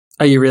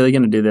Are you really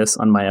going to do this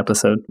on my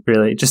episode?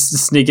 Really? Just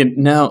sneak in?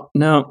 No.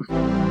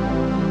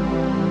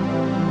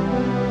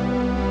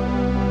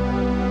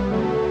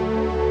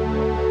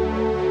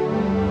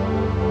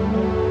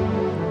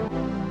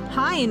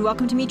 Hi, and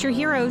welcome to Meet Your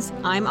Heroes.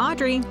 I'm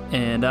Audrey.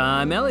 And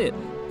I'm Elliot.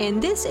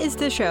 And this is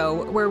the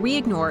show where we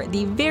ignore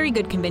the very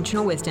good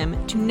conventional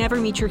wisdom to never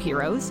meet your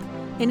heroes,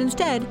 and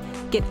instead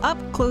get up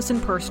close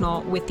and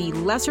personal with the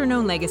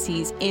lesser-known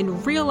legacies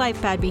and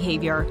real-life bad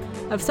behavior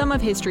of some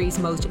of history's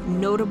most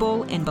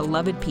notable and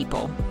beloved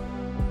people.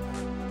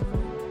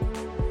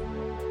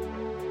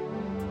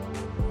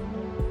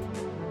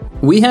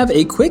 We have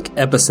a quick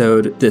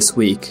episode this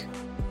week.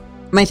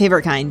 My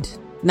favorite kind.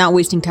 Not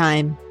wasting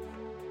time.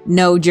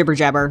 No jibber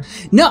jabber.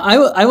 No,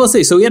 I will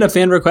say, so we had a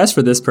fan request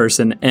for this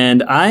person,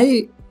 and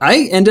I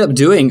end up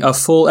doing a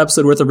full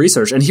episode worth of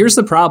research. And here's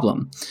the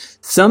problem.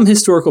 Some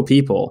historical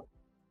people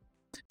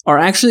are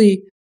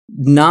actually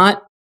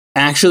not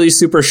actually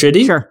super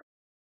shitty. Sure.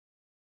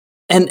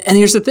 And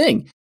here's the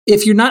thing.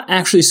 If you're not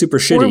actually super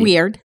shitty. Or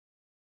weird.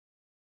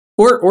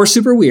 Or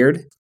super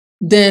weird,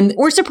 then.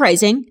 Or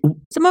surprising.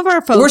 Some of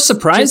our folks. Or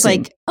surprising. Just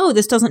like, oh,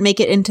 this doesn't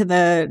make it into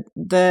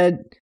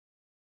the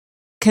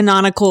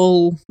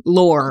canonical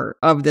lore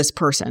of this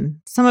person.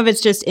 Some of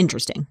it's just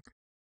interesting.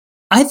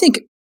 I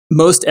think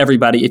most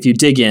everybody, if you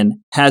dig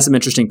in, has some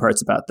interesting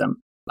parts about them.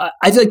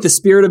 I feel like the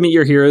spirit of Meet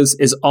Your Heroes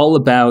is all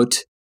about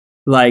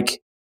like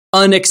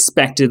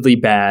unexpectedly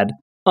bad,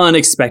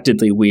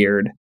 unexpectedly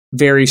weird,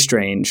 very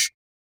strange.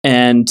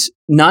 And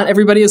not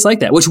everybody is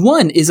like that, which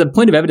one is a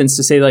point of evidence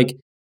to say, like,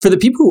 for the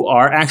people who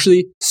are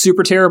actually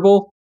super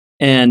terrible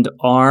and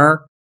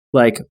are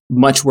like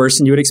much worse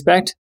than you would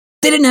expect,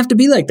 they didn't have to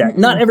be like that. Mm-mm.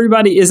 Not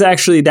everybody is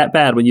actually that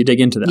bad when you dig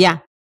into them. Yeah.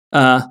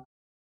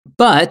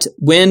 But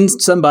when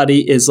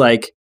somebody is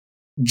like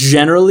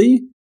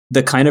generally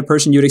the kind of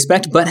person you'd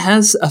expect, but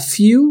has a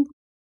few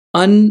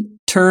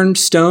unturned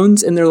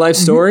stones in their life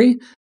story,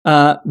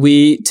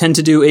 we tend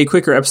to do a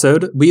quicker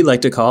episode we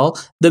like to call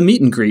the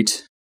meet and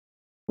greet.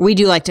 We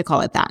do like to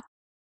call it that.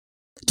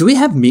 Do we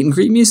have meet and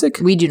greet music?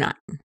 We do not.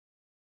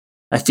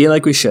 I feel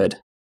like we should.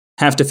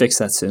 Have to fix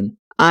that soon.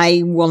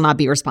 I will not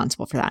be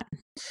responsible for that.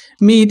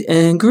 Meet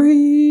and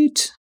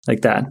greet.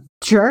 Like that.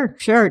 Sure.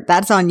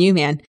 That's on you,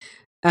 man.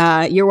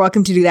 You're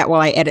welcome to do that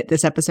while I edit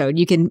this episode.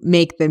 You can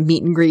make the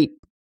meet and greet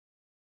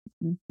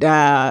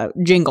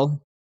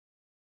jingle.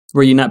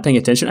 Were you not paying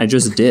attention? I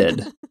just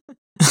did.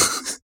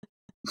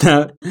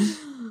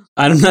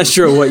 I'm not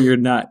sure what you're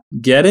not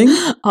getting.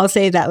 I'll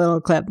save that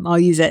little clip. I'll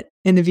use it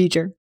in the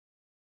future.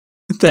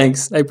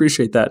 Thanks. I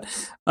appreciate that.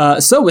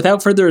 So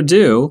without further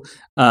ado,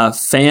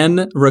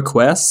 fan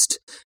request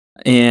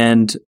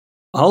and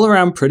all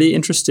around pretty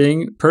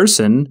interesting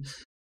person.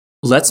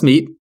 Let's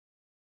meet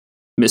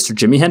Mr.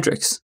 Jimi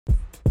Hendrix.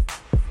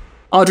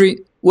 Audrey,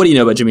 what do you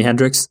know about Jimi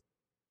Hendrix?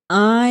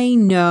 I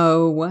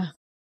know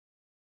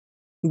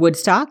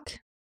Woodstock.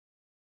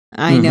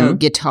 I know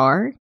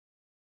guitar.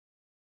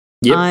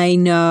 Yep. I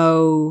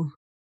know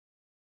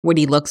what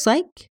he looks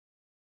like.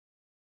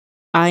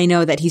 I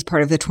know that he's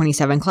part of the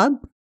 27 Club.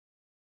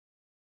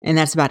 And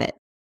that's about it.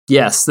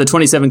 Yes, the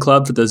 27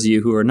 Club, for those of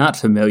you who are not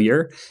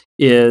familiar,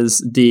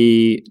 is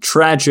the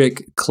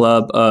tragic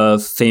club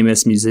of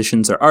famous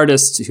musicians or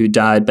artists who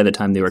died by the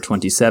time they were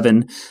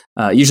 27,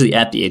 usually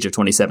at the age of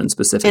 27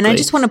 specifically. And I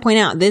just want to point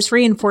out, this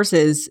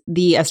reinforces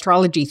the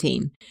astrology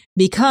theme,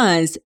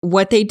 because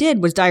what they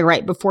did was die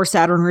right before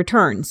Saturn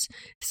returns.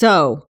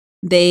 So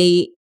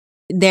they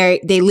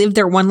lived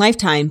their one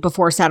lifetime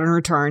before Saturn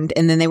returned,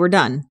 and then they were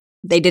done.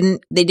 They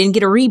didn't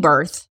get a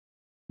rebirth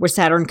with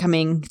Saturn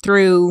coming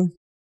through,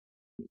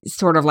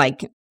 sort of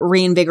like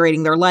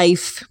reinvigorating their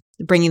life,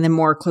 bringing them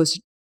more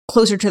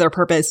closer to their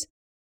purpose.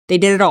 They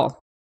did it all.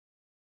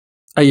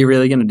 Are you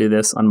really going to do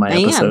this on my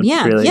episode? I am,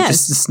 yeah. Really?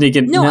 Yes. Just sneak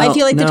in? No, I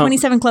feel like the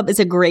 27 Club is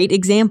a great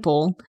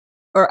example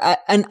or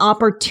an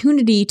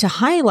opportunity to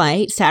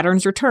highlight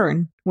Saturn's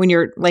return when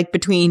you're like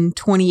between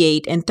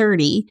 28 and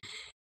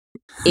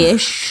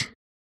 30-ish.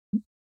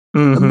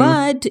 Mm-hmm.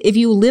 But if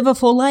you live a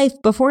full life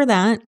before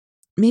that,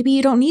 maybe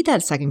you don't need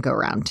that second go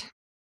round.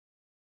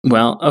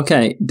 Well,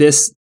 okay.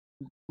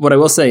 What I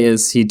will say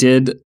is he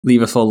did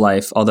leave a full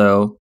life,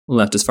 although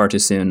left us far too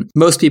soon.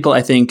 Most people,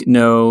 I think,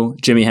 know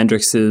Jimi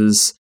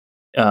Hendrix's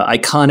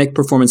iconic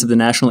performance of the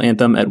national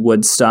anthem at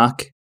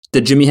Woodstock.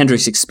 The Jimi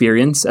Hendrix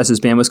Experience, as his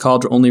band was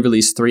called, only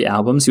released 3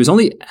 albums. He was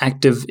only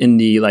active in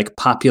the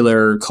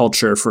popular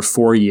culture for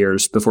 4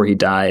 years before he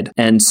died.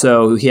 And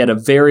so he had a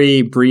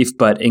very brief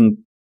but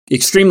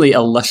extremely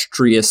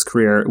illustrious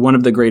career, one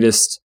of the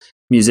greatest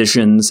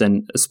musicians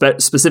and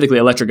specifically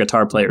electric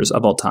guitar players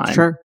of all time.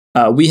 Sure.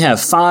 We have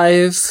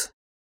 5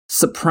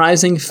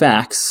 surprising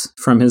facts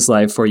from his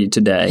life for you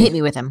today. Hit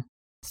me with them.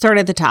 Start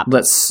at the top.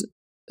 Let's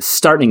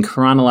start in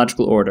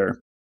chronological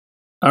order.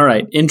 All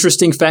right.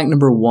 Interesting fact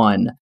number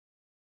 1.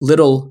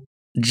 Little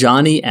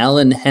Johnny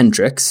Allen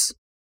Hendrix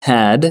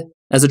had,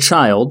 as a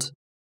child,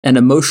 an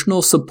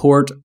emotional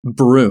support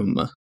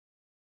broom.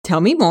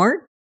 Tell me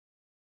more.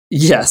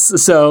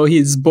 Yes. So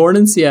he's born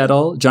in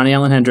Seattle, Johnny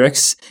Allen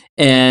Hendrix,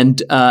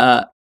 and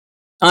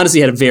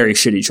honestly had a very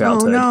shitty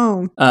childhood.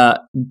 Oh, no.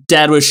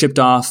 Dad was shipped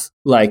off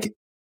like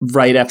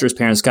right after his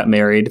parents got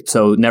married,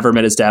 so never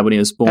met his dad when he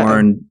was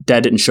born.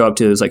 Dad didn't show up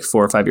till he was like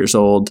 4 or 5 years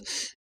old.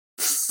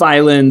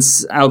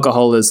 Violence,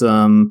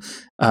 alcoholism,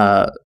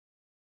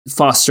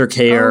 foster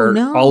care.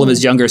 All of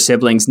his younger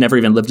siblings never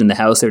even lived in the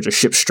house. They were just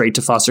shipped straight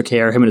to foster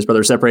care. Him and his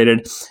brother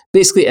separated.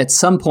 Basically, at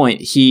some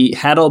point, he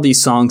had all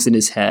these songs in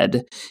his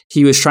head.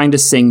 He was trying to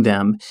sing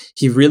them.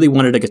 He really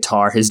wanted a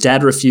guitar. His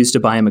dad refused to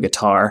buy him a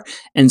guitar.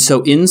 And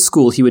so in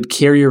school, he would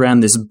carry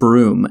around this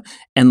broom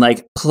and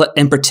like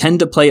and pretend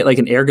to play it like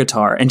an air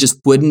guitar and just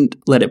wouldn't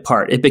let it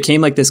part. It became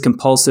like this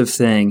compulsive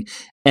thing.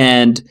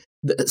 And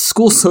the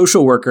school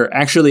social worker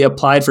actually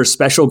applied for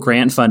special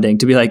grant funding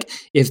to be like,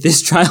 if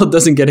this child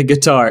doesn't get a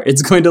guitar,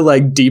 it's going to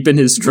like deepen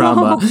his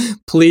trauma.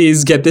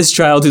 Please get this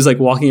child who's like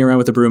walking around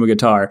with a broom a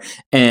guitar.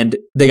 And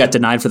they got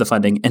denied for the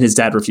funding, and his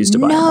dad refused to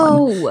buy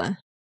him one.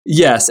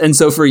 Yes. And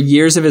so for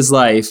years of his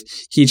life,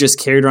 he just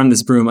carried around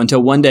this broom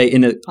until one day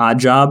in an odd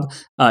job,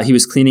 he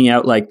was cleaning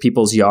out like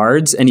people's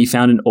yards, and he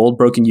found an old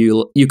broken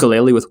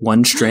ukulele with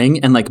one string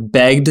and like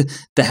begged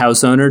the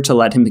house owner to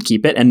let him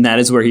keep it. And that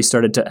is where he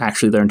started to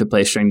actually learn to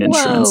play stringed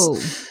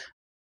instruments.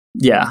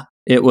 Yeah.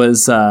 It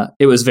was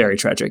very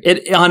tragic.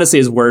 It honestly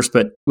is worse,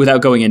 but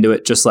without going into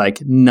it, just like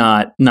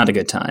not a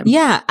good time.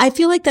 Yeah. I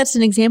feel like that's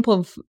an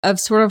example of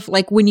sort of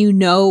like when you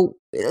know,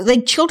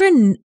 like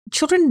children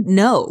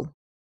know.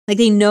 Like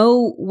they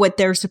know what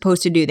they're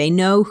supposed to do. They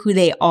know who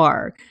they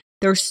are.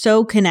 They're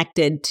so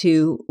connected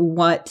to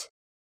what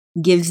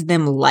gives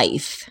them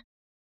life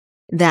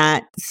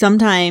that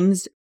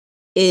sometimes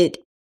it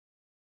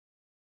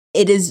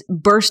is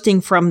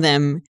bursting from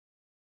them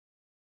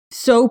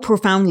so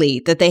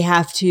profoundly that they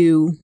have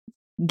to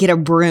get a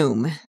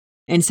broom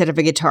instead of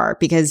a guitar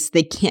because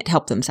they can't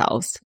help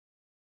themselves.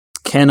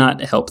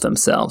 Cannot help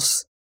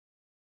themselves.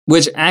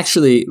 Which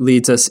actually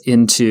leads us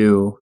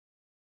into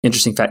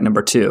interesting fact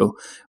number 2.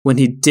 When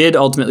he did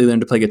ultimately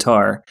learn to play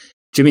guitar,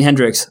 Jimi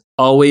Hendrix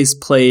always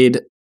played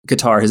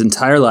guitar his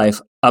entire life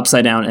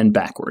upside down and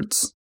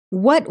backwards.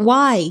 What?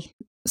 Why?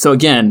 So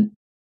again,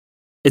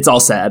 it's all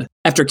sad.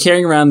 After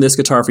carrying around this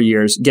guitar for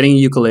years, getting a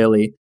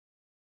ukulele,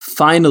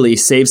 finally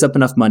saves up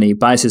enough money,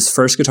 buys his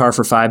first guitar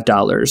for $5,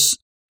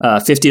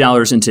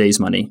 $50 in today's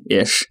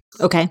money-ish.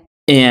 Okay.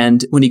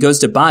 And when he goes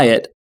to buy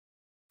it,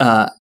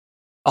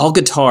 all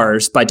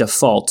guitars by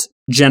default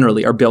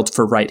generally are built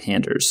for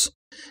right-handers.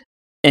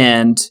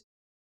 And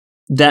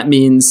that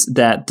means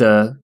that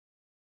the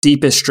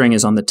deepest string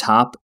is on the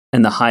top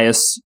and the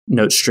highest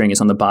note string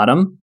is on the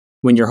bottom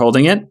when you're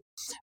holding it.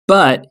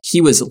 But he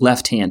was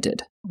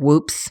left-handed.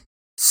 Whoops.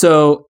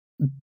 So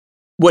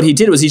what he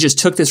did was he just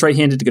took this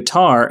right-handed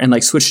guitar and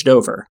like switched it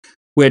over,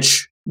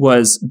 which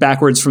was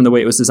backwards from the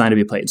way it was designed to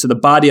be played. So the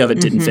body of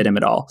it didn't fit him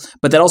at all.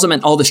 But that also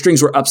meant all the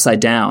strings were upside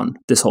down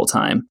this whole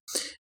time.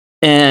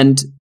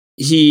 And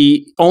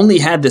he only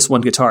had this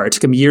one guitar. It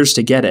took him years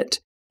to get it.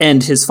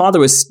 And his father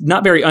was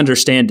not very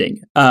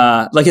understanding.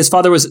 Like his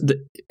father was,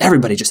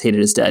 everybody just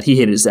hated his dad. He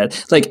hated his dad.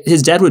 Like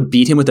his dad would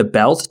beat him with a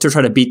belt to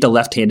try to beat the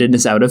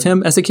left-handedness out of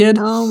him as a kid.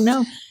 Oh,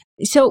 no.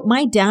 So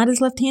my dad is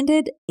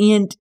left-handed,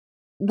 and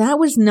that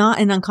was not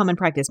an uncommon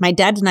practice. My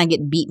dad did not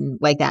get beaten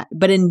like that.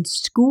 But in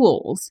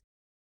schools,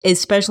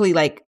 especially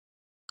like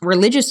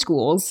religious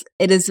schools,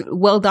 it is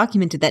well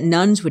documented that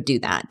nuns would do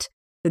that.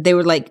 That they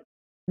would like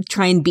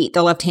try and beat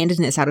the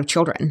left-handedness out of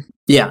children.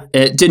 Yeah,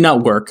 it did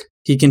not work.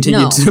 He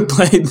continued to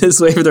play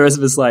this way for the rest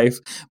of his life.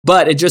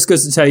 But it just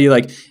goes to tell you,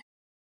 like,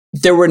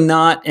 there were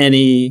not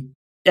any...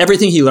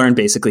 Everything he learned,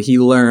 basically, he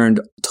learned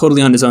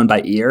totally on his own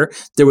by ear.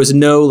 There was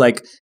no,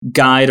 like,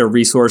 guide or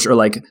resource or,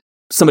 like,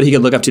 somebody he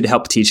could look up to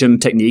help teach him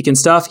technique and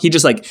stuff. He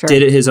just, like,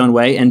 did it his own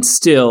way and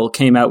still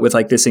came out with,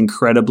 like, this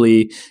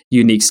incredibly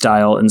unique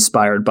style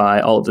inspired by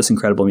all of this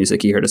incredible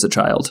music he heard as a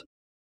child.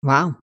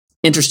 Wow.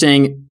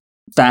 Interesting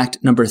fact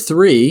number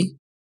 3.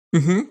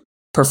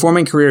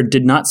 Performing career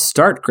did not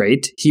start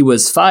great. He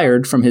was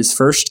fired from his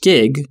first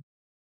gig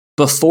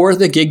before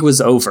the gig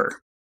was over.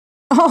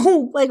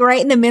 Oh, like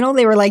right in the middle?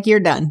 They were like, you're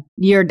done.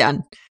 You're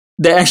done.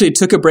 They actually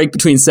took a break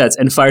between sets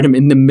and fired him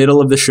in the middle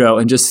of the show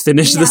and just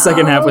finished the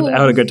second half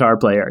without a guitar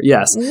player.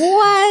 Yes.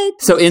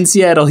 What? So in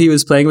Seattle, he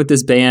was playing with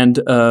this band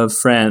of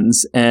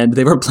friends, and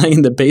they were playing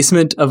in the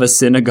basement of a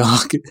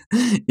synagogue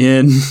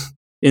in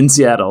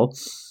Seattle.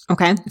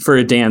 Okay. For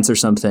a dance or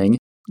something.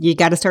 You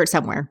got to start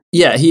somewhere.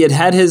 Yeah, he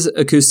had his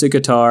acoustic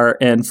guitar,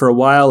 and for a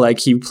while, like,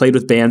 he played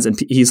with bands, and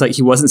he's like,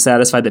 he wasn't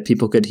satisfied that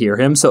people could hear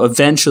him. So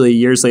eventually,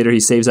 years later, he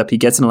saves up, he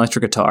gets an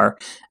electric guitar.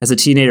 As a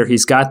teenager,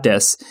 he's got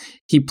this.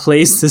 He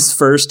plays this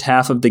first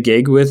half of the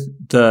gig with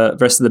the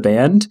rest of the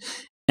band,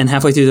 and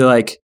halfway through, they're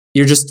like,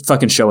 you're just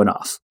fucking showing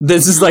off.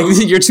 This is like,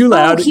 you're too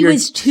loud. Oh, he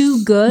was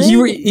too good?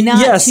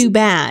 Not too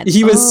bad.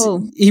 He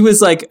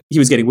was like, he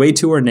was getting way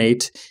too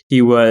ornate.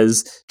 He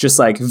was just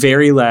like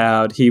very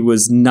loud. He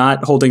was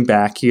not holding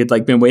back. He had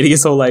like been waiting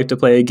his whole life to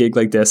play a gig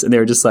like this. And they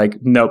were just like,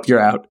 nope, you're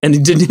out. And they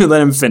didn't even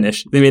let him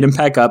finish. They made him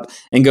pack up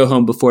and go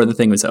home before the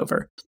thing was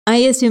over. I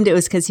assumed it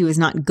was because he was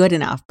not good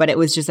enough, but it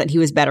was just that he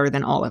was better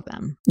than all of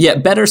them. Yeah,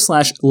 better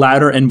 /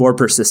 louder and more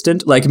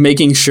persistent, like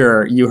making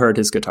sure you heard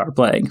his guitar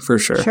playing, for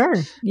sure. Sure.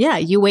 Yeah,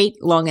 you wait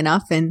long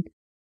enough and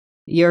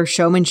your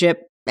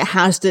showmanship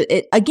has to,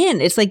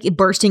 it's like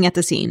bursting at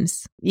the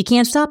seams. You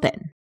can't stop it.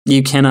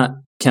 You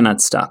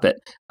cannot stop it.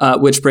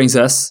 Which brings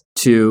us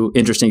to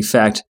interesting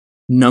fact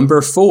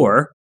number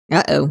 4.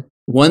 Uh-oh.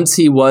 Once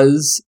he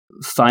was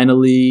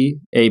finally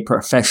a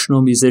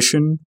professional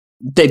musician,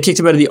 they'd kicked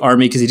him out of the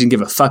army because he didn't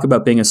give a fuck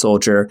about being a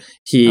soldier.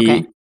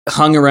 He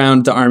hung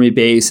around the army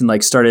base and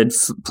like started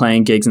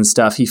playing gigs and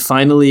stuff. He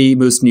finally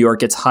moves to New York,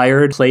 gets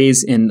hired,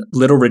 plays in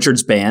Little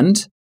Richard's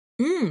band.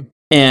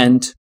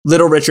 And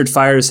Little Richard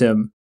fires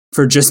him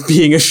for just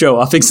being a show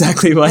off,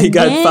 exactly why he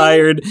got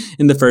fired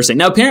in the first thing.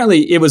 Now,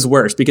 apparently it was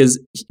worse because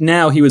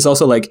now he was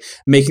also like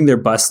making their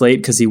bus late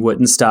because he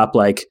wouldn't stop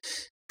like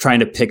trying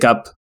to pick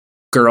up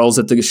girls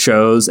at the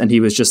shows. And he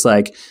was just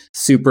like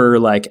super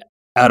like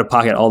out of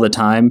pocket all the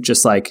time,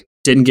 just like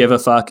didn't give a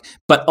fuck.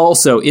 But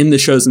also in the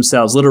shows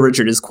themselves, Little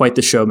Richard is quite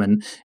the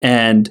showman.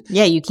 And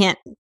yeah, you can't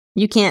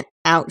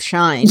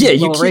outshine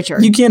Little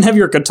Richard. You can't have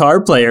your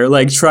guitar player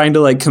like trying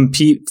to like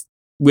compete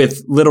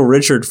with Little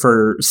Richard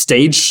for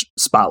stage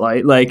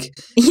spotlight. Like,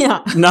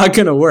 yeah, not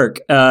going to work.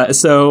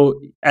 So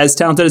as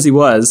talented as he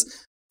was,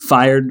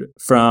 fired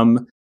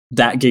from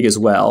that gig as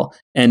well.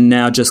 And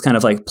now just kind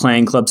of like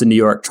playing clubs in New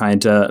York, trying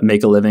to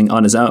make a living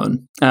on his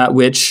own,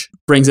 which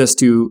brings us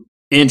to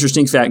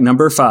interesting fact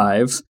number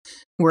 5.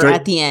 We're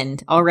at the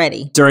end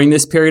already. During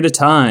this period of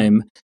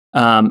time,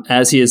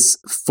 as he is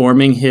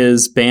forming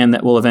his band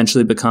that will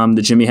eventually become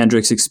the Jimi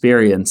Hendrix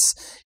Experience,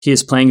 he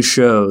is playing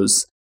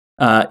shows.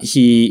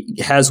 He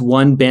has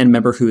one band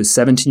member who is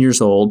 17 years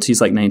old.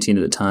 He's like 19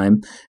 at the time,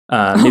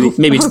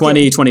 maybe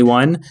 20,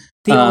 21.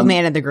 The old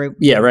man of the group.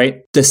 Yeah,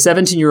 right. The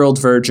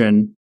 17-year-old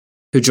virgin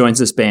who joins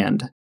this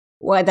band.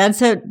 Well,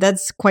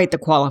 that's quite the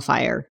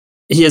qualifier.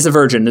 He is a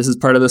virgin. This is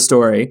part of the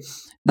story.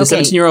 The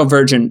 17-year-old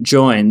virgin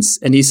joins,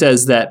 and he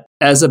says that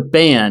as a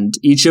band,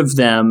 each of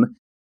them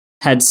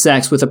had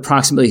sex with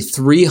approximately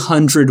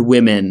 300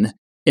 women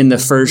in the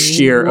first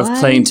year of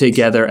playing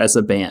together as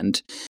a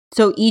band.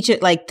 So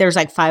there's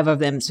like 5 of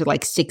them, so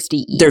like 60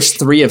 each. There's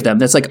 3 of them.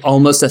 That's like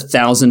almost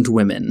 1,000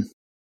 women.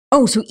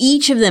 Oh, so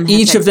each of them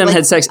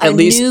had sex at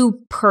least a new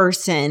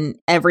person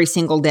every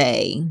single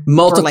day.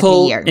 Multiple for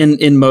like a year.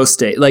 in most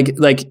days. Like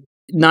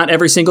not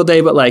every single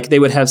day, but like they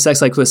would have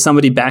sex like with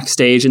somebody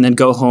backstage and then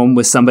go home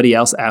with somebody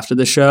else after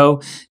the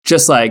show.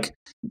 Just like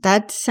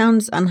that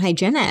sounds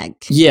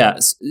unhygienic. Yeah,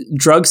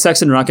 drug,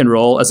 sex, and rock and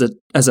roll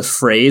as a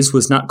phrase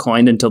was not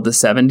coined until the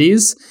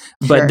 70s,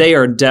 but they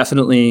are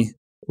definitely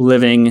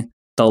living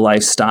the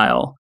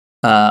lifestyle.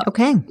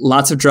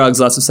 Lots of drugs,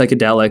 lots of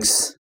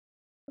psychedelics,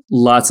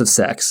 lots of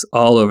sex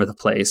all over the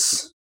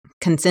place.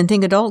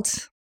 Consenting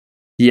adults.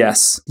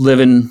 Yes,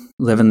 living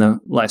the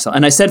lifestyle.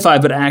 And I said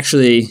 5, but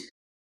actually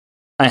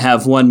I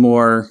have one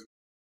more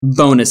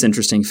bonus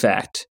interesting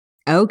fact.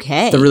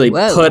 Okay. To really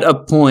put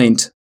a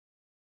point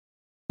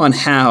on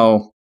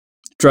how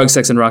drug,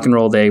 sex, and rock and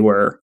roll they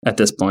were at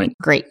this point.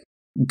 Great.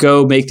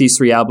 Go make these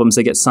 3 albums.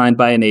 They get signed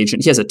by an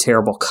agent. He has a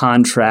terrible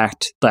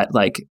contract that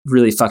like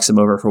really fucks him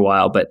over for a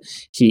while, but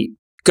he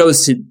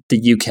goes to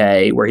the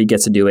UK where he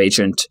gets a new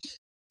agent,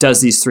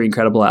 does these 3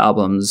 incredible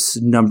albums.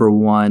 Number 2,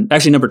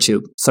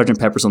 Sgt.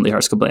 Pepper's Lonely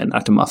Hearts Club Band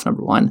knocked him off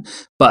number 1.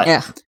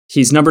 But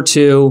he's number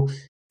 2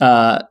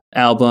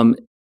 album,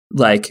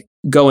 like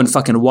going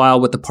fucking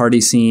wild with the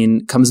party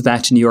scene, comes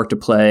back to New York to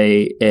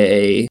play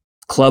a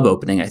club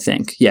opening, I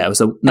think. Yeah, it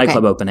was a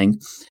nightclub opening.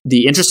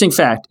 The interesting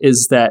fact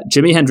is that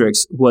Jimi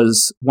Hendrix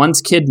was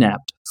once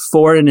kidnapped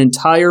for an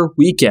entire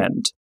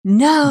weekend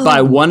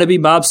by wannabe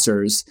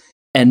mobsters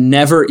and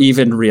never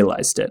even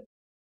realized it.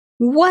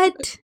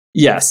 What?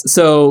 Yes.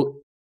 So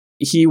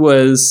he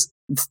was...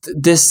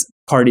 This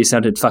party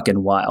sounded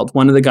fucking wild.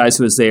 One of the guys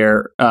who was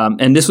there,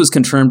 and this was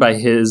confirmed by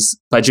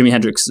Jimi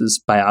Hendrix's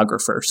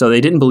biographer. So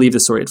they didn't believe the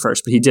story at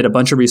first, but he did a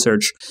bunch of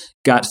research,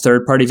 got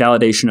third-party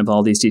validation of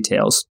all these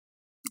details.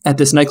 At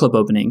this nightclub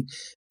opening,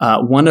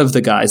 one of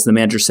the guys, the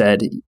manager said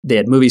they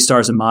had movie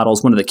stars and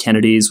models. One of the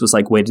Kennedys was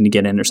like waiting to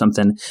get in or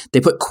something. They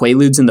put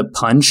Quaaludes in the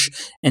punch.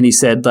 And he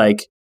said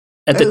like,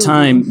 at the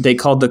time, they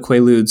called the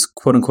Quaaludes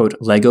quote unquote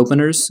leg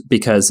openers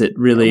because it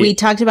really... We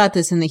talked about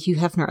this in the Hugh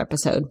Hefner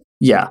episode.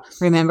 Yeah.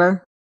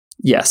 Remember?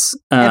 Yes.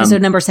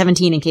 Episode number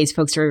 17, in case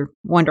folks are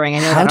wondering. I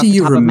know how do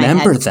you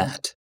remember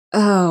that?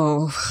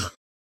 Oh,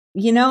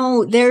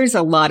 there's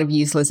a lot of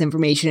useless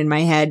information in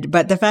my head,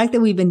 but the fact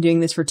that we've been doing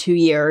this for 2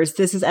 years,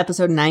 this is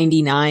episode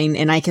 99,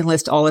 and I can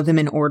list all of them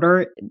in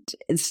order.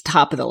 It's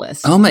top of the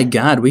list. Oh my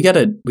God. We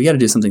gotta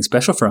do something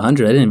special for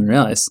 100. I didn't even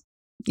realize.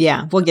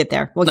 Yeah, we'll get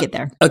there. We'll get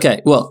there.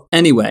 Okay, well,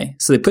 anyway,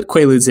 so they put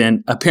Quaaludes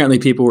in. Apparently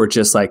people were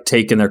just like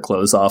taking their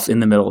clothes off in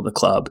the middle of the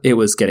club. It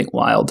was getting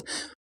wild.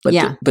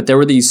 But but there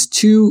were these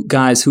two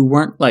guys who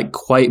weren't like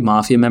quite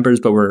mafia members,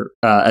 but were,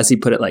 as he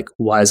put it, like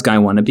wise guy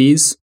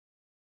wannabes.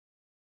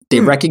 They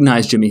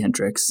recognized Jimi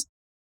Hendrix.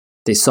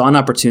 They saw an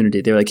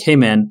opportunity. They were like, hey,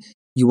 man,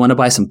 you want to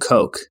buy some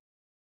Coke?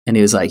 And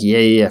he was like,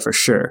 yeah, for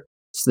sure.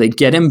 So they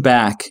get him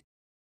back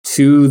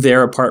to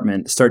their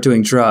apartment, start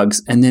doing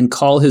drugs, and then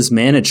call his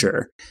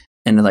manager.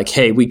 And they're like,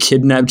 hey, we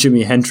kidnapped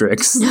Jimi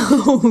Hendrix.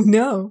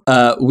 No.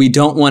 We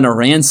don't want a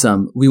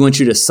ransom. We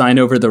want you to sign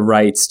over the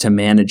rights to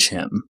manage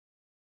him.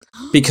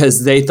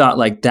 Because they thought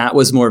like that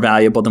was more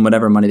valuable than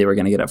whatever money they were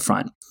going to get up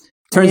front.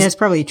 That's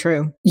probably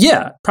true.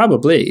 Yeah,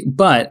 probably.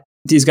 But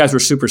these guys were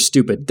super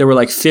stupid. There were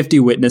like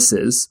 50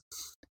 witnesses.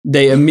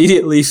 They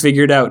immediately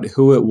figured out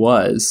who it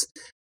was.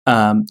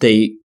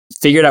 They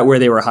figured out where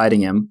they were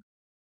hiding him.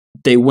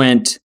 They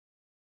went,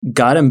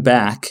 got him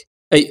back.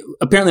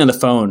 Apparently on the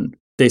phone,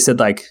 they said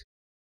like,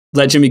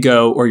 let Jimmy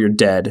go or you're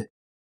dead.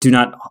 Do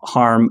not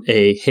harm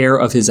a hair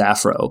of his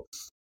afro.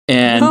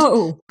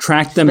 And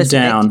tracked them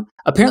down.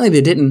 Apparently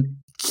they didn't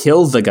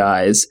kill the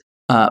guys,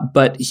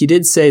 but he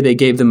did say they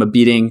gave them a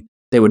beating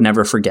they would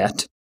never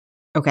forget.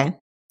 Okay.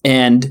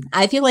 And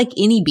I feel like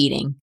any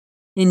beating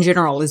in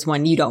general is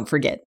one you don't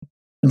forget.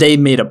 They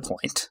made a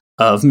point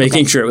of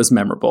making sure it was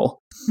memorable.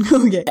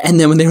 Okay. And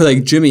then when they were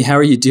like, Jimmy, how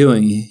are you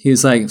doing? He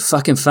was like,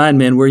 fucking fine,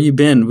 man. Where you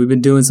been? We've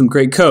been doing some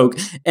great Coke.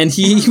 And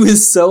he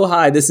was so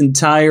high this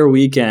entire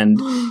weekend.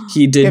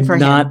 He did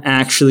not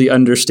actually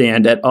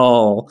understand at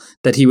all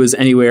that he was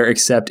anywhere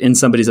except in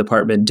somebody's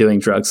apartment doing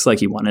drugs like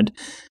he wanted.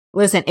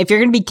 Listen, if you're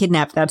going to be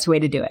kidnapped, that's the way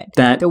to do it.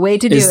 The way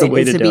to do it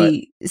is to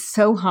be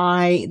so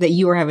high that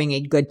you are having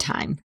a good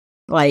time.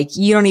 Like,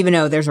 you don't even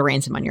know there's a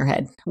ransom on your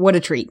head. What a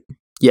treat.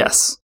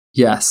 Yes.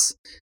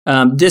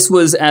 This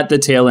was at the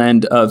tail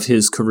end of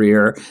his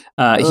career.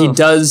 He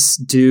does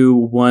do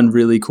one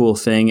really cool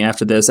thing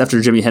after this. After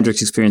Jimi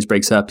Hendrix Experience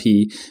breaks up,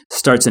 he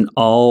starts an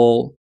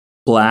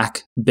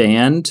all-black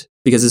band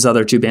because his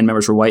other two band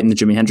members were white in the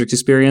Jimi Hendrix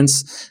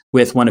Experience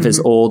with one of his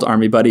old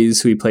army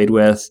buddies who he played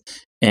with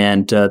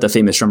and the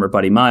famous drummer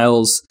Buddy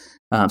Miles.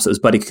 So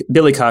it was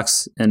Billy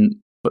Cox and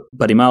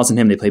Buddy Miles and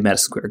him. They played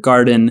Madison Square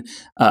Garden.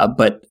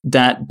 But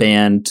that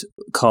band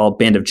called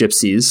Band of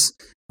Gypsies,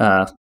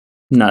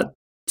 not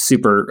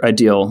super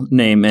ideal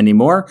name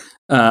anymore,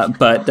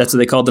 but that's what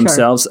they called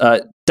themselves.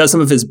 Does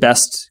some of his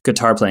best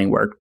guitar playing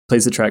work.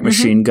 Plays the track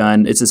Machine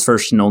Gun. It's his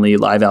first and only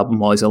live album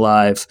while he's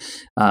alive.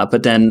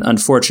 But then,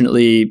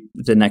 unfortunately,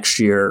 the next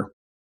year,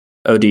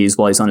 ODs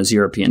while he's on his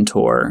European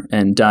tour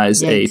and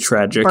dies a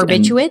tragic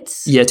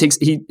barbiturates.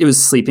 It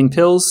was sleeping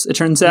pills. It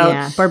turns out.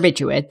 Yeah,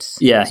 barbiturates.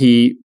 Yeah,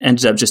 he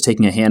ended up just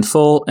taking a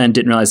handful and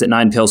didn't realize that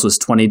 9 pills was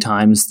 20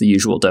 times the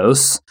usual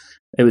dose.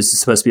 It was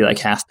supposed to be like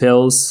half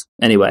pills.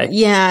 Anyway.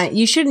 Yeah,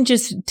 you shouldn't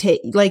just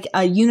take, like,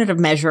 a unit of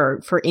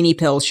measure for any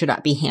pills should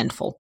not be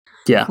handful.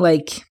 Yeah.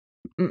 Like,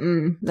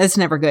 that's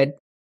never good.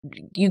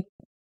 You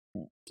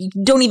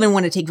don't even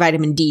want to take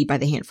vitamin D by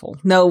the handful.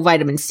 No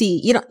vitamin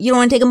C. You don't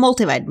want to take a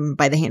multivitamin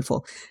by the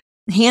handful.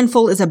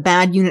 Handful is a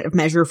bad unit of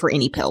measure for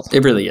any pill.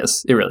 It really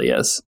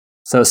is.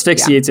 So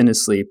asphyxiates in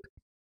his sleep.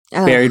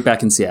 Buried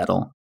back in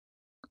Seattle.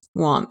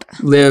 Womp.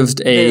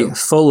 Lived a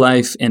full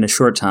life in a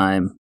short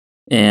time.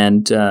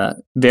 And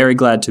very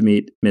glad to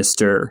meet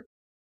Mr.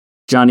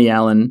 Johnny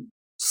Allen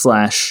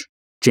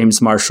 /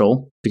 James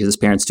Marshall, because his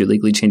parents do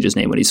legally change his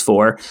name when he's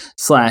 4,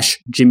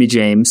 / Jimmy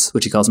James,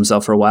 which he calls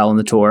himself for a while on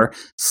the tour,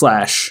 /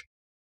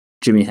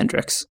 Jimi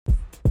Hendrix.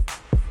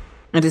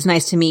 It is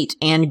nice to meet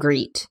and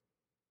greet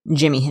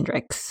Jimi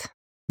Hendrix.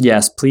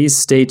 Yes, please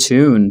stay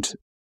tuned.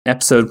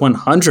 Episode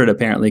 100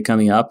 apparently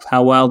coming up.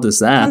 How wild is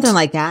that? Something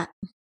like that.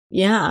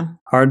 Yeah.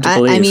 Hard to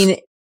believe. I mean,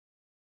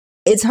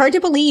 it's hard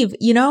to believe,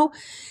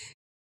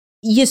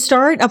 you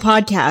start a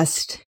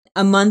podcast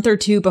a month or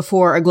two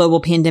before a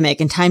global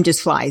pandemic and time just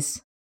flies.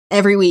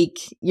 Every week,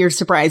 you're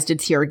surprised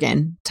it's here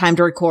again. Time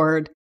to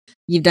record.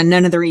 You've done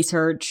none of the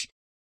research.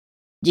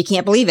 You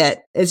can't believe it.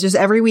 It's just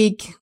every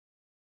week,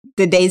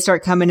 the days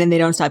start coming and they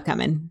don't stop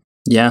coming.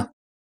 Yeah.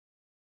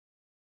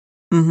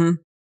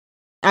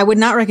 I would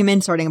not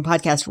recommend starting a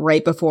podcast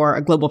right before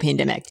a global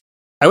pandemic.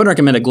 I would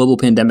recommend a global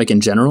pandemic in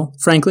general,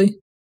 frankly.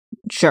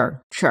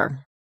 Sure.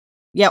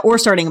 Yeah, or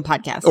starting a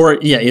podcast. Or,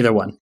 yeah, either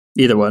one.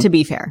 To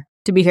be fair,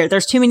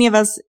 there's too many of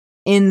us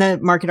in the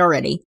market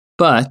already.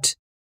 But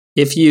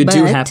if you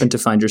do happen to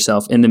find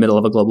yourself in the middle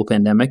of a global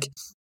pandemic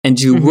and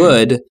you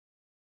would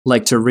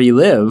like to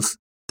relive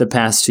the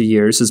past 2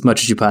 years as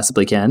much as you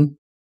possibly can.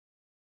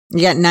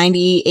 You got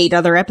 98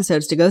 other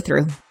episodes to go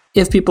through.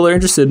 If people are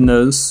interested in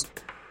those,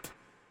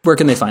 where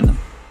can they find them?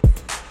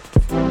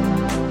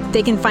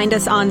 They can find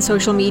us on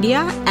social media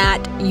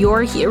at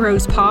Your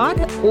Heroes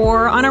Pod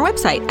or on our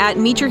website at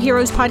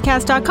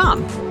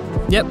meetyourheroespodcast.com.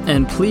 Yep,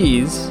 and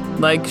please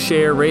like,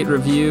 share, rate,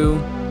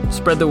 review,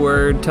 spread the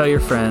word, tell your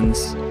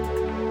friends.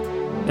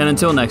 And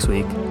until next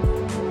week,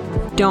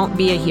 don't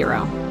be a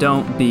hero.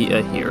 Don't be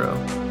a hero.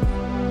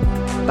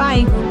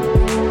 Bye.